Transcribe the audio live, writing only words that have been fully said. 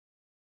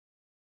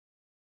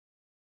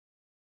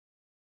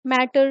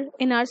Matter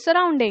in our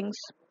surroundings.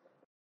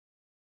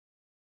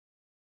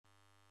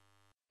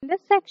 In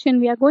this section,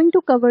 we are going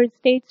to cover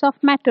states of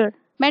matter.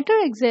 Matter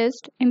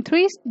exists in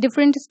three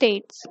different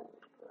states: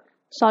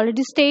 solid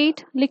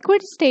state,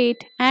 liquid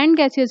state, and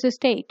gaseous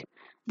state.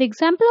 The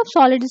example of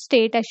solid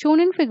state as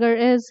shown in figure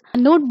is a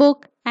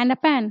notebook and a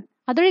pen.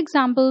 Other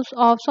examples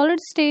of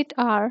solid state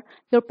are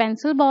your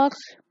pencil box,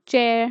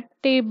 chair,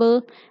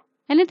 table,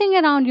 anything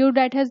around you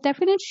that has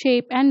definite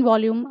shape and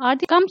volume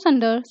comes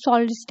under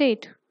solid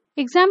state.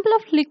 Example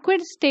of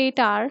liquid state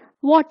are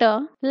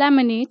water,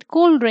 lemonade,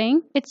 cold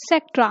drink,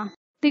 etc.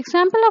 The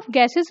example of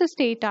gaseous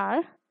state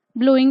are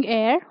blowing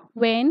air,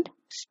 wind,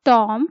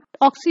 storm,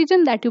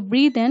 oxygen that you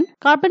breathe in,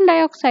 carbon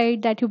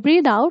dioxide that you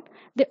breathe out.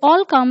 They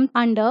all come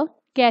under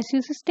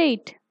gaseous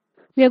state.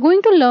 We are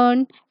going to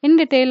learn in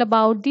detail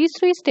about these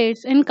three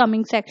states in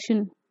coming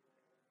section.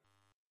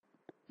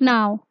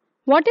 Now,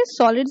 what is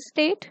solid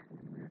state?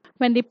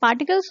 When the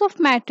particles of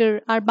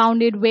matter are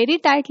bounded very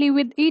tightly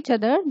with each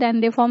other,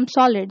 then they form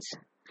solids.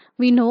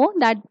 We know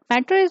that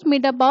matter is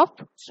made up of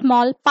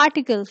small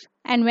particles,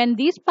 and when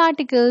these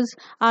particles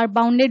are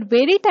bounded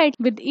very tight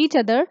with each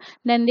other,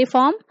 then they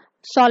form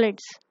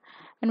solids.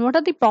 And what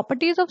are the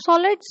properties of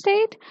solid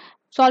state?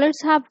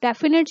 Solids have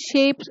definite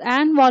shapes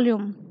and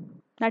volume.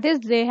 That is,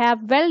 they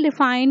have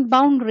well-defined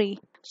boundary.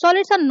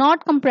 Solids are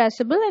not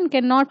compressible and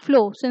cannot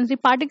flow. Since the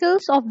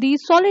particles of these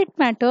solid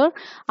matter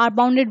are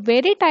bounded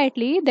very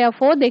tightly,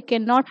 therefore they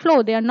cannot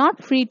flow. They are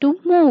not free to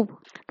move.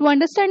 To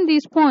understand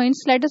these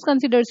points, let us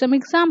consider some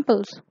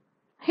examples.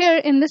 Here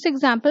in this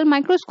example,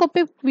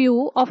 microscopic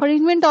view of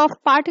arrangement of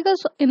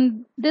particles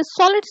in this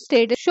solid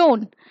state is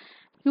shown.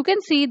 You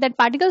can see that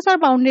particles are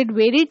bounded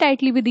very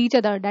tightly with each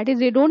other. That is,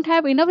 they don't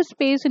have enough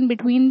space in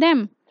between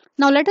them.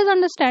 Now let us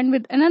understand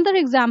with another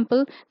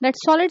example that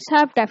solids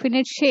have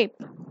definite shape.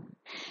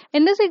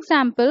 In this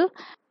example,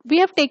 we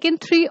have taken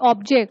three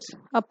objects: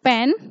 a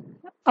pen,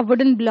 a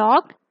wooden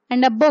block,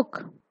 and a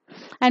book.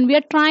 And we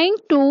are trying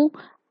to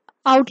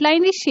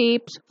outline the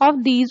shapes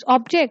of these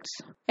objects.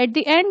 At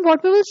the end,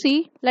 what we will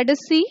see, let us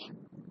see.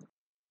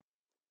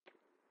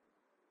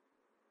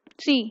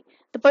 See,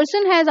 the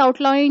person has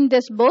outlined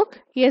this book,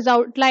 he has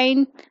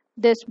outlined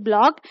this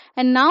block,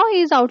 and now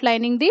he is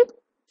outlining the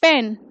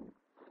pen.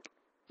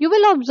 You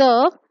will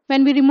observe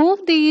when we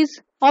remove these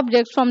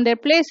objects from their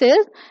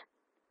places,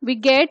 we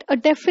get a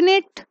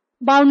definite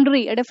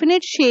boundary, a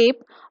definite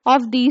shape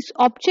of these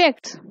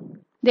objects.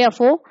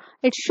 Therefore,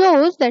 it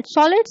shows that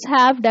solids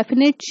have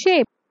definite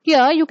shape.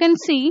 Here you can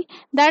see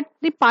that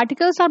the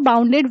particles are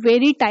bounded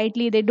very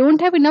tightly. They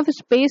don't have enough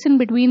space in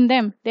between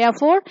them.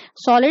 Therefore,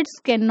 solids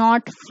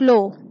cannot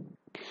flow.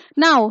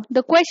 Now,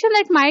 the question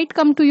that might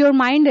come to your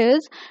mind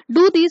is,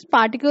 do these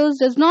particles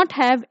does not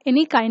have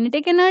any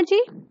kinetic energy?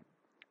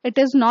 It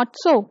is not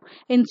so.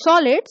 In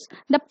solids,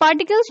 the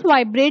particles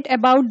vibrate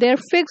about their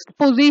fixed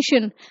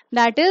position.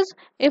 That is,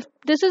 if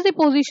this is the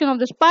position of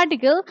this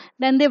particle,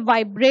 then they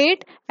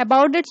vibrate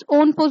about its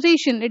own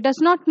position. It does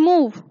not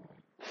move.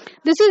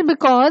 This is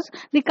because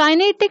the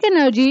kinetic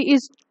energy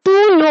is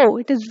too low.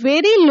 It is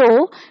very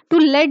low to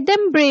let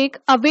them break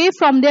away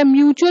from their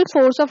mutual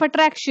force of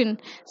attraction.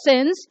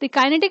 Since the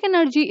kinetic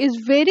energy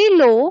is very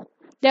low,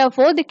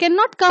 therefore they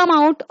cannot come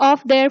out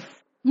of their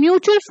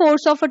mutual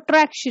force of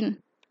attraction.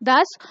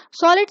 Thus,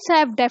 solids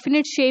have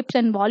definite shapes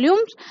and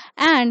volumes,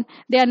 and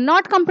they are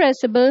not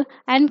compressible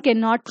and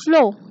cannot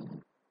flow.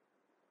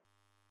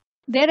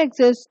 There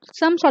exists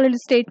some solid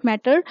state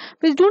matter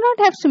which do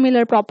not have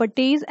similar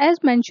properties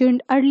as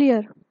mentioned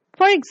earlier.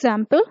 For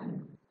example,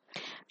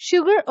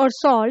 sugar or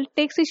salt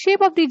takes the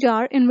shape of the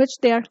jar in which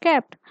they are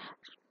kept.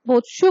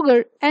 Both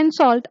sugar and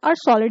salt are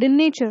solid in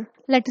nature.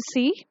 Let us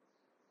see.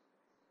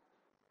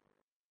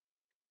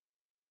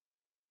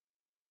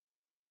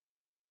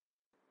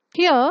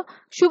 Here,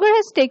 sugar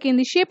has taken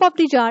the shape of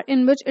the jar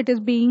in which it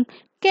is being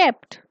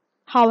kept.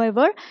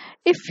 However,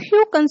 if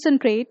you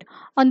concentrate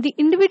on the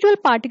individual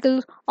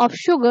particles of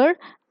sugar,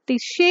 the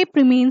shape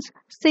remains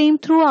same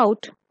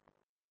throughout.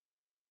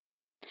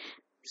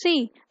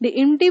 See, the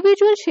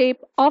individual shape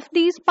of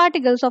these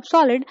particles of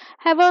solid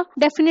have a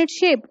definite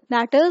shape,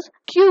 that is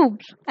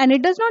cubes, and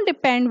it does not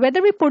depend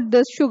whether we put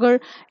this sugar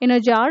in a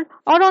jar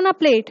or on a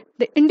plate.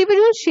 The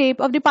individual shape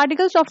of the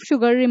particles of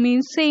sugar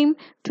remains same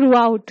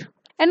throughout.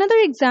 Another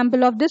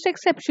example of this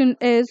exception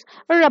is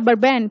a rubber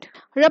band.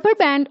 Rubber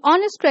band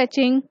on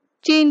stretching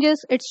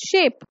changes its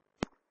shape.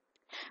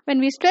 When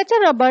we stretch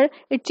a rubber,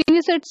 it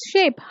changes its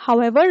shape.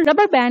 However,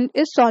 rubber band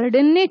is solid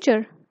in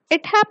nature.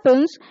 It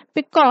happens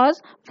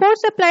because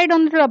force applied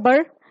on the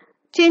rubber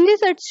changes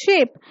its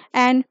shape,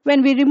 and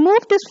when we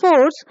remove this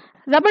force,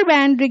 rubber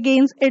band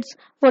regains its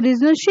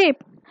original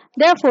shape.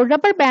 Therefore,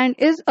 rubber band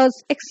is an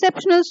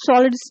exceptional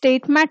solid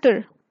state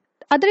matter.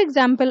 Other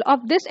example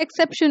of this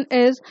exception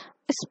is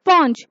a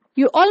sponge.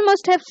 You all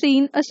must have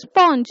seen a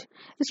sponge.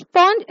 A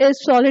sponge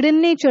is solid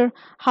in nature.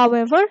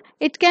 However,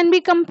 it can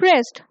be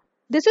compressed.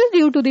 This is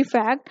due to the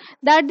fact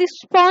that the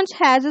sponge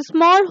has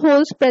small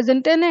holes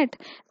present in it.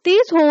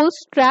 These holes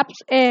traps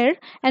air,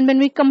 and when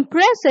we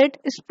compress it,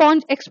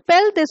 sponge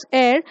expels this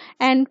air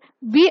and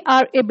we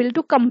are able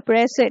to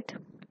compress it.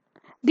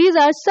 These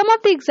are some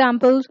of the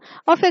examples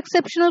of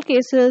exceptional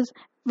cases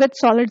with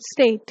solid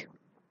state.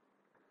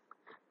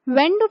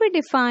 When do we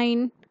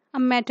define a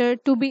matter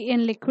to be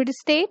in liquid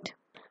state?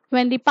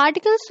 When the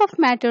particles of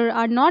matter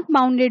are not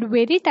bounded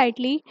very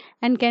tightly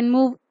and can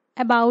move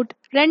about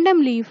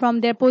randomly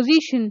from their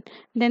position,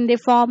 then they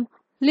form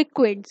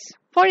liquids.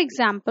 For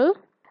example,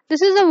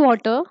 this is a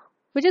water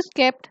which is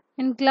kept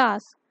in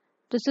glass.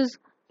 This is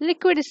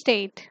liquid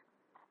state.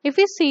 If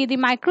we see the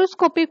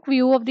microscopic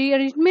view of the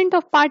arrangement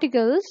of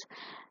particles,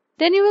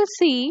 then you will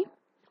see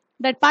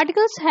that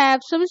particles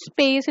have some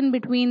space in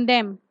between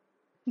them.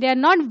 They are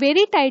not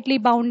very tightly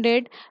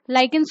bounded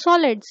like in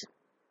solids.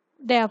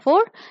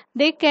 Therefore,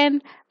 they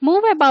can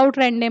move about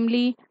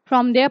randomly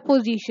from their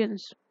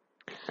positions.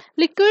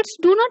 Liquids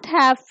do not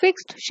have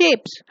fixed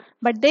shapes,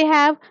 but they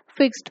have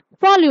fixed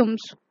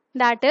volumes.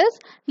 That is,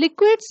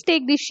 liquids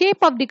take the shape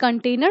of the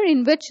container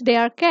in which they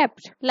are kept.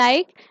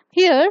 Like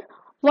here,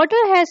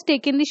 water has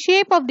taken the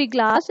shape of the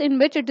glass in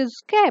which it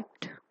is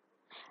kept.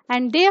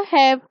 And they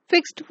have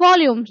fixed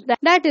volumes.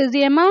 That is,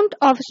 the amount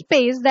of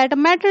space that a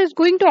matter is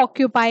going to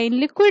occupy in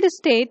liquid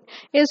state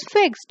is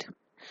fixed.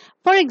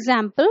 For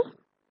example,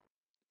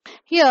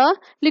 here,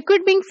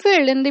 liquid being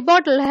filled in the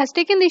bottle has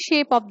taken the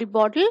shape of the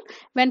bottle.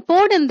 When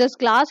poured in this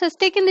glass has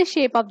taken the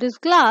shape of this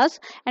glass.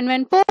 And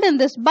when poured in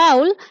this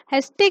bowl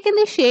has taken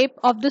the shape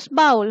of this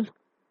bowl.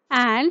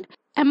 And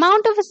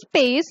amount of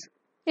space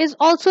is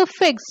also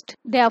fixed.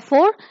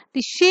 Therefore,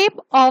 the shape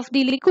of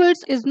the liquids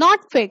is not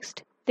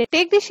fixed. They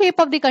take the shape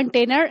of the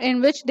container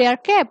in which they are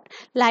kept.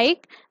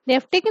 Like, they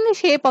have taken the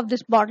shape of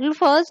this bottle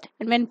first,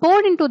 and when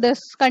poured into this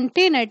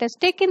container, it has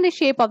taken the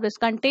shape of this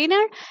container.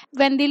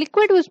 When the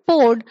liquid was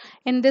poured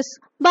in this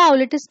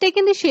bowl, it has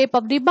taken the shape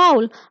of the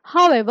bowl.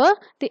 However,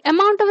 the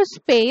amount of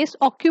space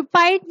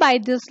occupied by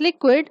this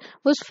liquid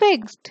was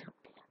fixed.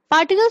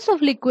 Particles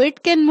of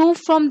liquid can move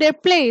from their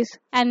place,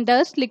 and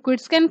thus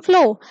liquids can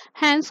flow,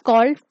 hence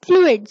called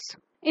fluids.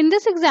 In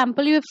this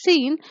example, you have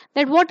seen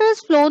that water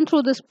has flown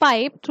through this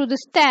pipe, through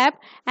this tap,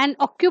 and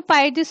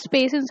occupied this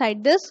space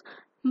inside this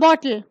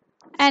bottle.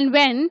 And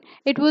when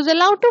it was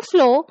allowed to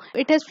flow,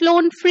 it has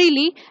flown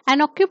freely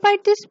and occupied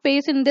this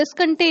space in this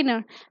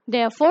container.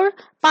 Therefore,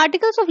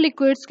 particles of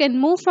liquids can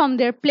move from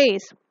their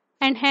place,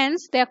 and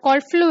hence they are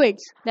called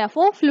fluids.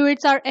 Therefore,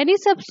 fluids are any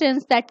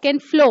substance that can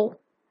flow.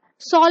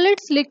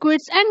 Solids,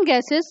 liquids, and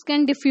gases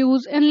can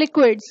diffuse in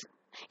liquids.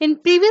 In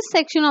previous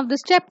section of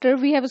this chapter,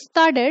 we have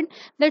studied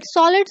that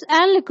solids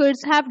and liquids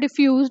have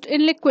diffused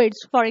in liquids.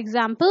 For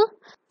example,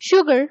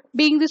 sugar,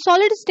 being the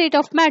solid state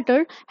of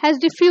matter, has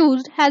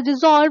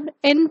dissolved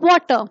in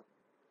water.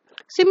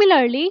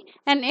 Similarly,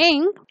 an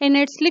ink in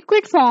its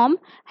liquid form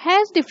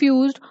has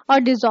diffused or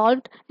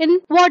dissolved in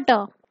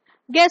water.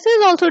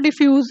 Gases also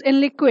diffuse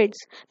in liquids.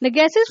 The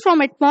gases from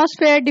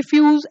atmosphere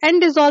diffuse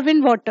and dissolve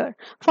in water.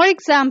 For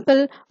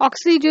example,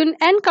 oxygen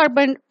and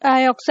carbon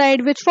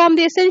dioxide, which form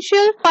the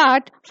essential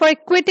part for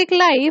aquatic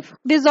life,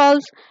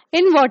 dissolves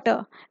in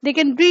water. They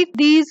can breathe.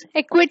 These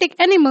aquatic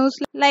animals,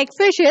 like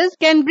fishes,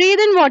 can breathe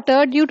in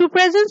water due to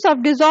presence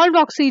of dissolved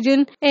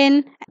oxygen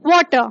in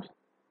water.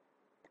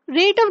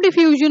 Rate of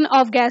diffusion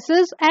of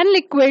gases and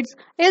liquids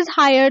is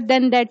higher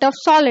than that of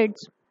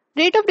solids.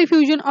 Rate of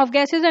diffusion of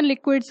gases and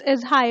liquids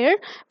is higher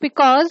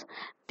because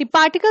the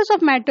particles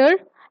of matter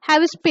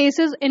have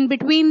spaces in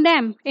between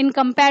them in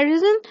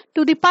comparison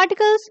to the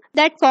particles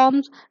that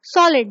forms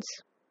solids.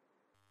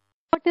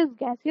 What is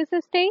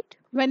gaseous state?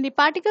 When the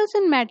particles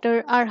in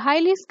matter are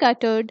highly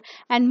scattered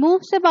and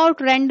moves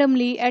about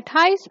randomly at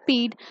high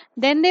speed,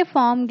 then they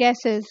form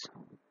gases.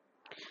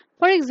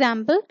 For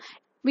example,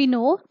 we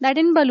know that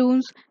in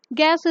balloons,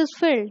 gas is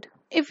filled.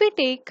 If we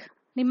take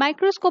the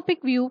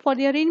microscopic view for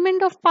the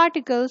arrangement of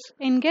particles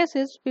in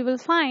gases, we will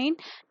find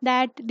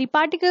that the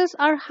particles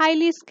are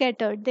highly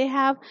scattered. They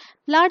have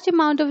large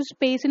amount of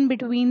space in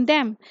between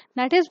them.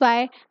 That is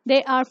why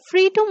they are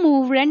free to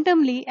move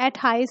randomly at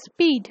high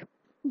speed.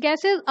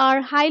 Gases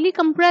are highly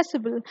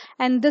compressible,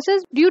 and this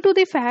is due to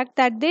the fact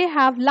that they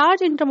have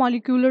large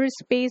intermolecular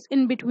space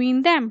in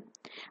between them.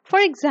 For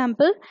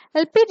example,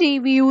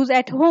 LPG we use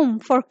at home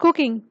for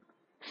cooking.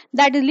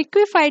 That is,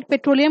 liquefied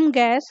petroleum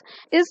gas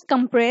is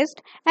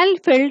compressed and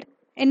filled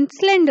in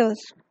cylinders.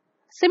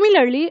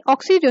 Similarly,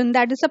 oxygen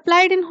that is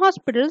supplied in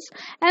hospitals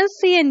and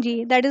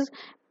CNG, that is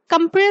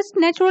compressed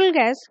natural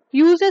gas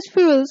used as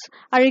fuels,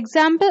 are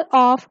examples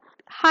of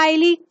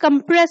highly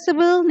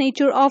compressible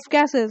nature of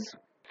gases.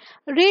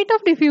 Rate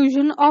of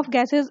diffusion of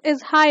gases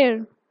is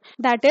higher.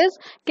 That is,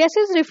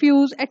 gases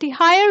diffuse at a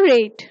higher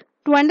rate.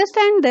 To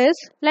understand this,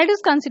 let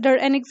us consider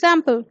an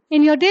example.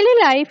 In your daily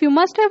life, you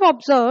must have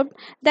observed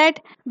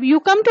that you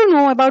come to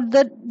know about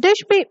the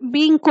dish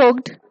being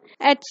cooked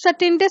at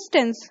certain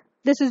distance.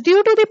 This is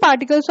due to the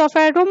particles of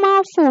aroma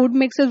of food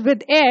mixes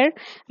with air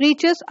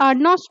reaches our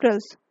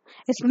nostrils.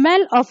 A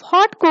smell of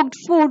hot cooked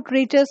food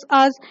reaches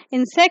us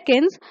in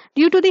seconds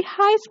due to the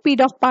high speed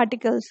of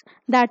particles,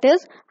 that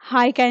is,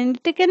 high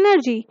kinetic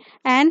energy,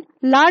 and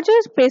larger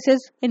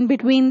spaces in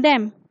between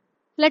them.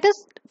 Let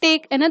us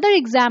take another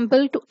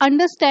example to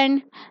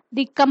understand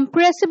the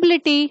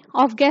compressibility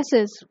of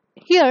gases.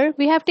 Here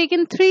we have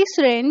taken 3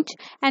 syringes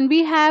and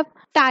we have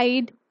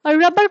tied a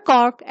rubber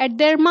cork at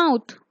their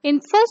mouth. In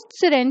first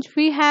syringe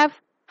we have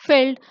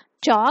filled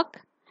chalk,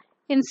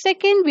 in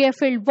second we have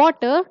filled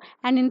water,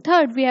 and in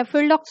third we have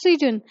filled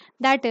oxygen.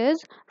 That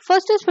is,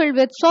 first is filled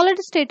with solid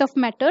state of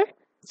matter,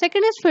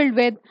 second is filled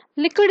with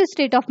liquid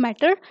state of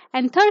matter,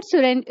 and third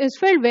syringe is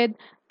filled with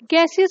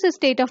gaseous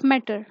state of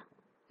matter.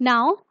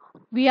 Now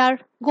we are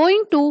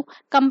going to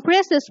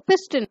compress this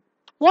piston.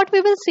 What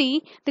we will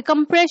see, the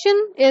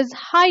compression is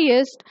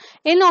highest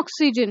in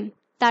oxygen,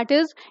 that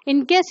is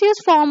in gaseous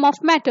form of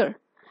matter,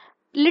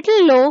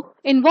 little low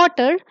in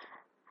water,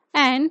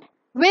 and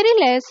very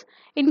less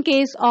in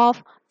case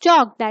of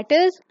chalk, that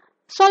is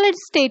solid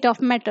state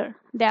of matter.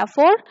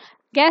 Therefore,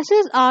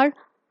 gases are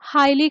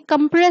highly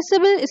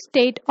compressible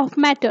state of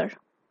matter.